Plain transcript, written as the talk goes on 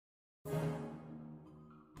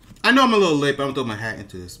I know I'm a little late, but I'm gonna throw my hat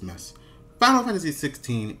into this mess. Final Fantasy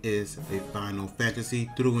 16 is a Final Fantasy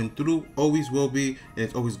through and through, always will be, and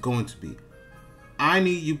it's always going to be. I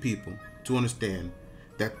need you people to understand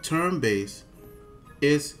that turn-based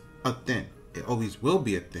is a thing. It always will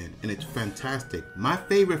be a thing, and it's fantastic. My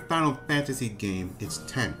favorite Final Fantasy game is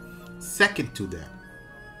 10. Second to that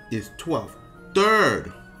is 12.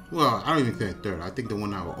 Third, well, I don't even think third. I think the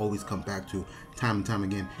one I will always come back to time and time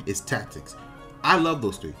again is Tactics. I love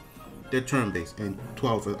those three. They're turn-based, and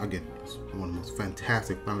 12, again, is one of the most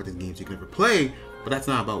fantastic Final Fantasy games you can ever play, but that's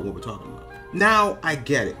not about what we're talking about. Now, I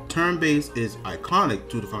get it. Turn-based is iconic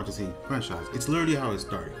to the Final Fantasy franchise. It's literally how it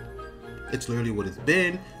started. It's literally what it's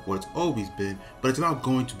been, what it's always been, but it's not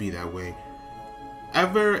going to be that way.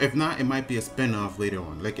 Ever, if not, it might be a spin-off later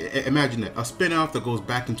on. Like, imagine that, a spin-off that goes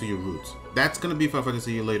back into your roots. That's going to be Final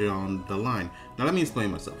Fantasy later on the line. Now, let me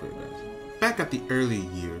explain myself here, guys. Back at the early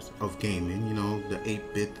years of gaming, you know, the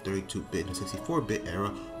 8-bit, 32-bit, and 64-bit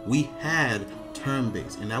era, we had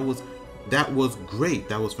turn-based, and that was great.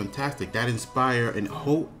 That was fantastic. That inspired a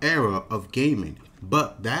whole era of gaming.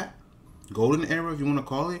 But that golden era, if you want to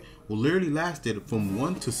call it, literally lasted from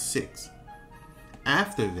 1 to 6.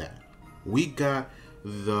 After that, we got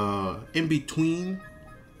the in-between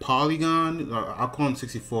Polygon, I'll call them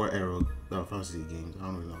 64 era Final Fantasy games. I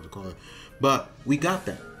don't really know what to call it. But we got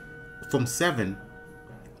that. From 7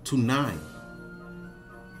 to 9.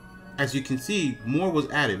 As you can see, more was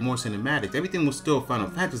added, more cinematics. Everything was still Final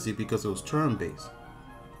Fantasy because it was turn-based.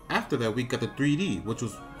 After that, we got the 3D, which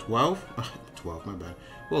was 12? 12, my bad.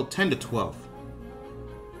 Well, 10 to 12.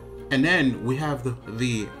 And then we have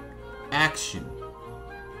the action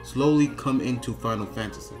slowly come into Final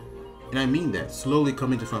Fantasy. And I mean that, slowly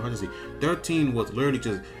come into Final Fantasy. 13 was literally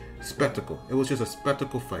just spectacle. It was just a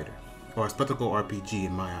spectacle fighter. Or a spectacle RPG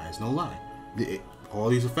in my eyes, no lie. All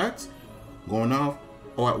these effects going off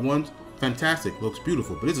all at once, fantastic, looks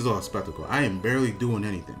beautiful, but this is all a spectacle. I am barely doing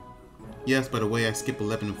anything. Yes, by the way, I skip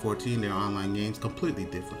 11 and 14, they're online games, completely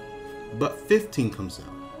different. But 15 comes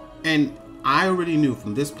out, and I already knew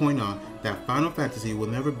from this point on that Final Fantasy will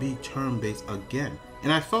never be turn-based again,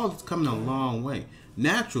 and I thought it's coming a long way.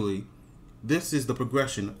 Naturally, this is the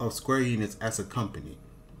progression of Square Enix as a company.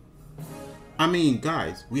 I mean,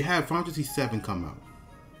 guys, we had Final Fantasy 7 come out,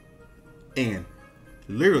 and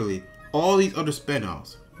literally all these other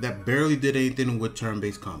spin-offs that barely did anything with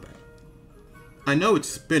turn-based combat. I know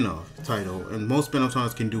it's a spin-off title, and most spin-off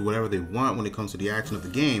titles can do whatever they want when it comes to the action of the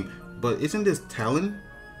game, but isn't this telling?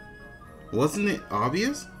 Wasn't it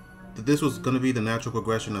obvious that this was going to be the natural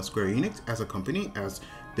progression of Square Enix as a company, as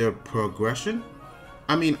their progression?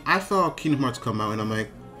 I mean, I saw Kingdom Hearts come out, and I'm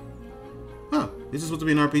like, huh, this is supposed to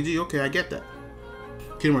be an RPG? Okay, I get that.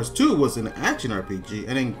 Kingdom Hearts 2 was an action RPG,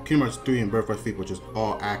 and then Kingdom Hearts 3 and Birth by Sleep, which is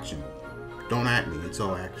all action. Don't at me, it's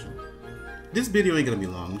all action. This video ain't gonna be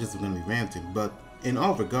long, I'm just gonna be ranting, but in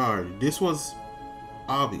all regard, this was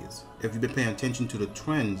obvious if you've been paying attention to the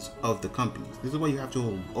trends of the companies. This is why you have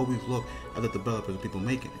to always look at the developers and people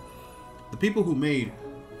making it. The people who made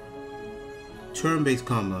turn-based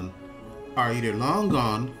combat are either long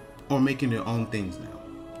gone or making their own things now.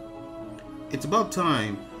 It's about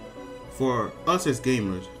time for us as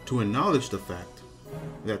gamers to acknowledge the fact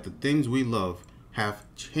that the things we love have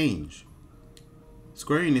changed.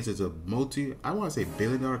 Square Enix is a I want to say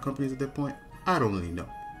billion-dollar company at that point. I don't really know.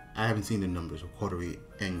 I haven't seen the numbers of quarterly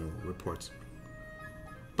annual reports.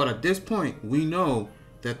 But at this point, we know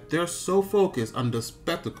that they're so focused on the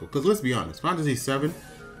spectacle. Because let's be honest, Final Fantasy 7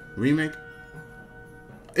 Remake,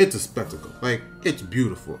 it's a spectacle. Like, it's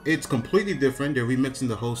beautiful. It's completely different. They're remixing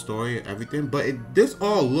the whole story, everything. But this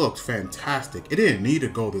all looks fantastic. It didn't need to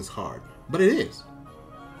go this hard. But it is.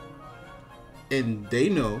 And they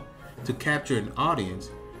know to capture an audience,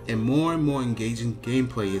 and more engaging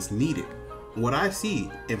gameplay is needed. What I see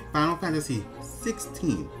in Final Fantasy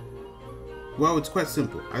 16, well, it's quite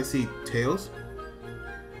simple. I see Tales.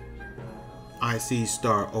 I see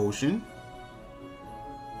Star Ocean.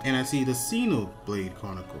 And I see the Xenoblade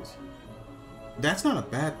Chronicles. That's not a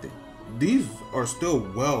bad thing. These are still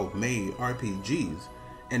well-made RPGs.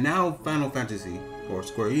 And now Final Fantasy, or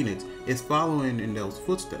Square Enix, is following in those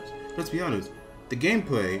footsteps. Let's be honest, the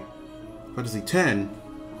gameplay, Fantasy X,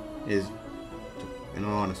 is, in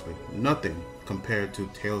all honesty, nothing compared to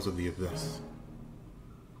Tales of the Abyss.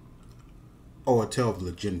 Or Tales of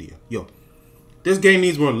Legendia. Yo, this game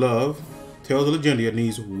needs more love. Tales of Legendia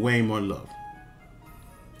needs way more love.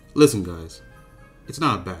 Listen, guys, it's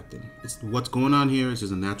not a bad thing. It's what's going on here is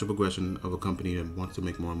just a natural progression of a company that wants to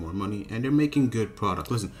make more and more money, and they're making good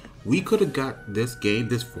products. Listen, we could have got this game,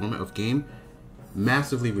 this format of game,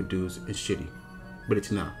 massively reduced and shitty, but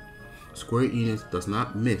it's not. Square Enix does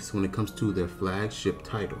not miss when it comes to their flagship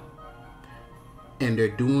title. And they're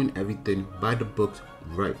doing everything by the books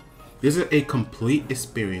right. This is a complete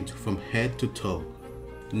experience from head to toe.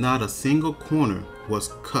 Not a single corner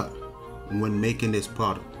was cut when making this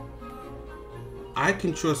product. I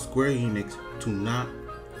can trust Square Enix to not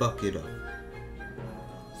fuck it up.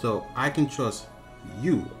 So I can trust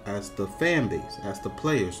you as the fan base, as the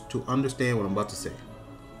players, to understand what I'm about to say.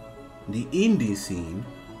 The indie scene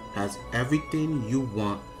has everything you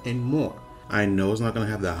want and more. I know it's not going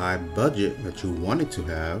to have the high budget that you want it to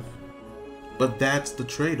have, but that's the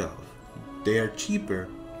trade-off. They are cheaper,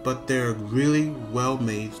 but they're really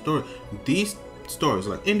well-made stories. These stories,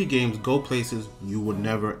 like indie games, go places you would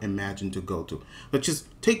never imagine to go to. But just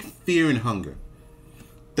take Fear and Hunger.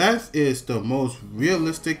 That is the most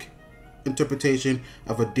realistic interpretation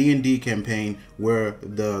of a D&D campaign where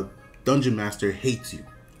the dungeon master hates you.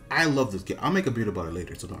 I love this game. I'll make a video about it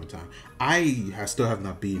later some other time. I still have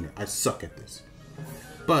not beaten it. I suck at this.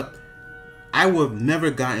 But I would have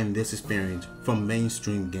never gotten this experience from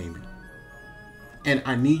mainstream gaming. And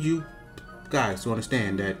I need you guys to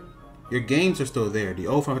understand that your games are still there. The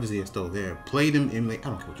old Final Fantasy is still there. Play them, emulate. I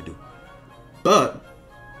don't care what you do. But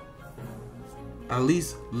at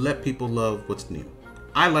least let people love what's new.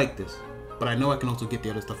 I like this, but I know I can also get the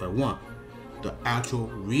other stuff I want. The actual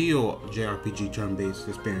real JRPG turn-based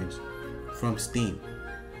experience from Steam.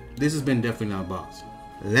 This has been Definitely Not Box.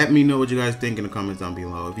 Let me know what you guys think in the comments down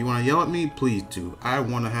below. If you want to yell at me, please do. I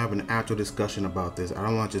want to have an actual discussion about this. I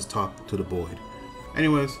don't want to just talk to the void.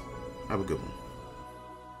 Anyways, have a good one.